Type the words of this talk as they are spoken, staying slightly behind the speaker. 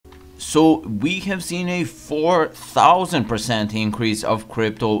So we have seen a 4,000% increase of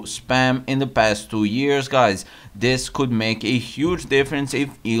crypto spam in the past 2 years, guys. This could make a huge difference if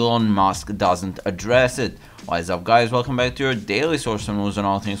Elon Musk doesn't address it. What is up, guys? Welcome back to your daily source of news on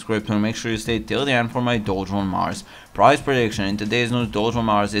all things crypto. Make sure you stay till the end for my Dogelon Mars price prediction. In today's news, Dogelon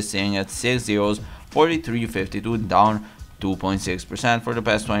Mars is sitting at 6 zeros, 43.52, down 2.6% for the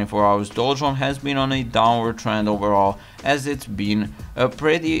past 24 hours. Dogelon has been on a downward trend overall, as it's been a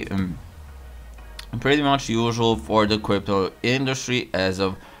pretty much usual for the crypto industry as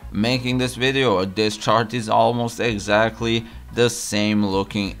of making this video. This chart is almost exactly the same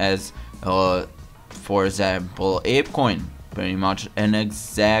looking as for example ApeCoin, pretty much an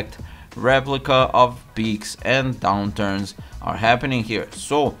exact replica of peaks and downturns are happening here.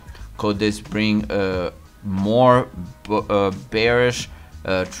 So could this bring more bearish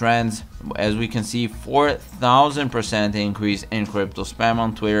trends? As we can see, 4,000% increase in crypto spam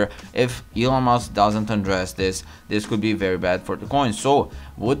on Twitter. If Elon Musk doesn't address this could be very bad for the coin. So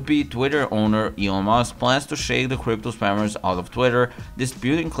would-be Twitter owner Elon Musk plans to shake the crypto spammers out of Twitter,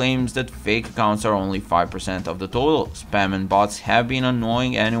 disputing claims that fake accounts are only 5% of the total. Spam and bots have been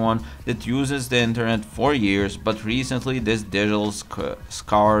annoying anyone that uses the internet for years, but recently this digital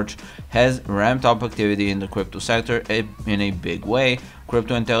scourge has ramped up activity in the crypto sector in a big way.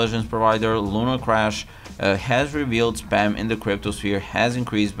 Crypto intelligence provider Lunar Crash has revealed spam in the crypto sphere has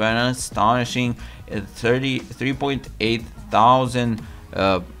increased by an astonishing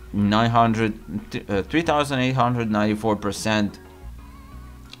 3,894%.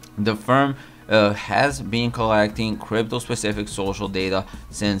 The firm has been collecting crypto-specific social data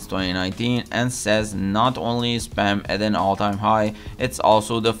since 2019 and says not only is spam at an all-time high, it's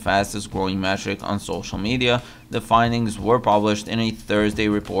also the fastest growing metric on social media. The findings were published in a Thursday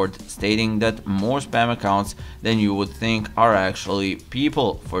report stating that more spam accounts than you would think are actually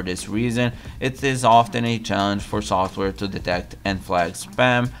people. For this reason, it is often a challenge for software to detect and flag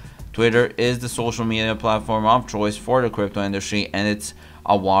spam. Twitter is the social media platform of choice for the crypto industry, and it's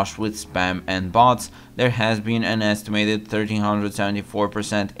awash with spam and bots. There has been an estimated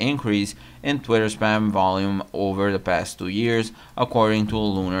 1,374% increase in Twitter spam volume over the past 2 years, according to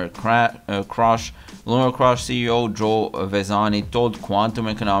Lunar Crush. Lunar Crush CEO Joe Vezani told Quantum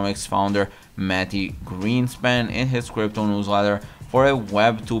Economics founder Matty Greenspan in his crypto newsletter, "For a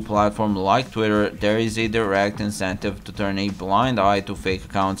Web 2 platform like Twitter, there is a direct incentive to turn a blind eye to fake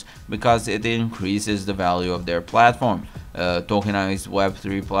accounts because it increases the value of their platform." Tokenized Web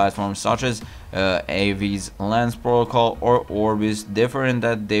 3 platforms such as Avi's Lens Protocol or Orbis differ in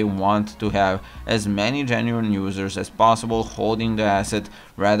that they want to have as many genuine users as possible holding the asset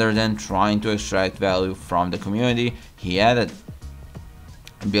rather than trying to extract value from the community, he added.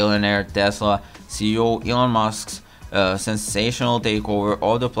 Billionaire Tesla CEO Elon Musk's sensational takeover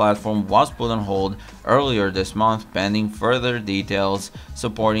of the platform was put on hold earlier this month pending further details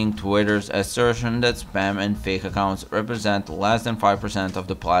supporting Twitter's assertion that spam and fake accounts represent less than 5% of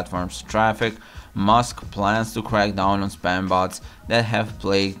the platform's traffic. Musk plans to crack down on spam bots that have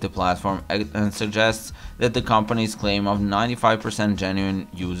plagued the platform and suggests that the company's claim of 95% genuine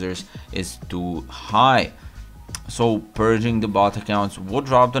users is too high. So purging the bot accounts would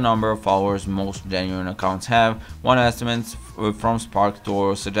drop the number of followers most genuine accounts have. One estimate from Spark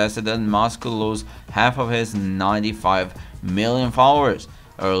Toro suggested that Musk could lose half of his 95 million followers.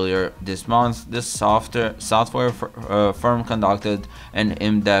 Earlier this month, the software firm conducted an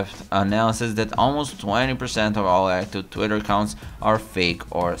in-depth analysis that almost 20% of all active Twitter accounts are fake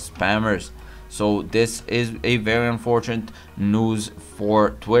or spammers. So this is a very unfortunate news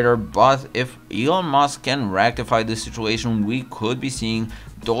for Twitter, but if Elon Musk can rectify this situation, we could be seeing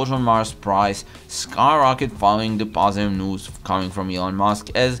Dogelon Mars price skyrocket following the positive news coming from Elon Musk,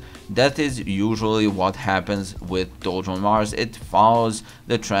 as that is usually what happens with Dogelon Mars. It follows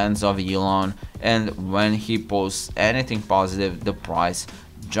the trends of Elon, and when he posts anything positive, the price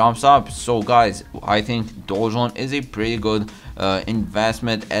jumps up. So guys, I think Dogelon is a pretty good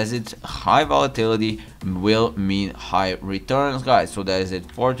investment, as its high volatility will mean high returns, guys. So that is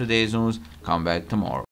it for today's news. Come back tomorrow.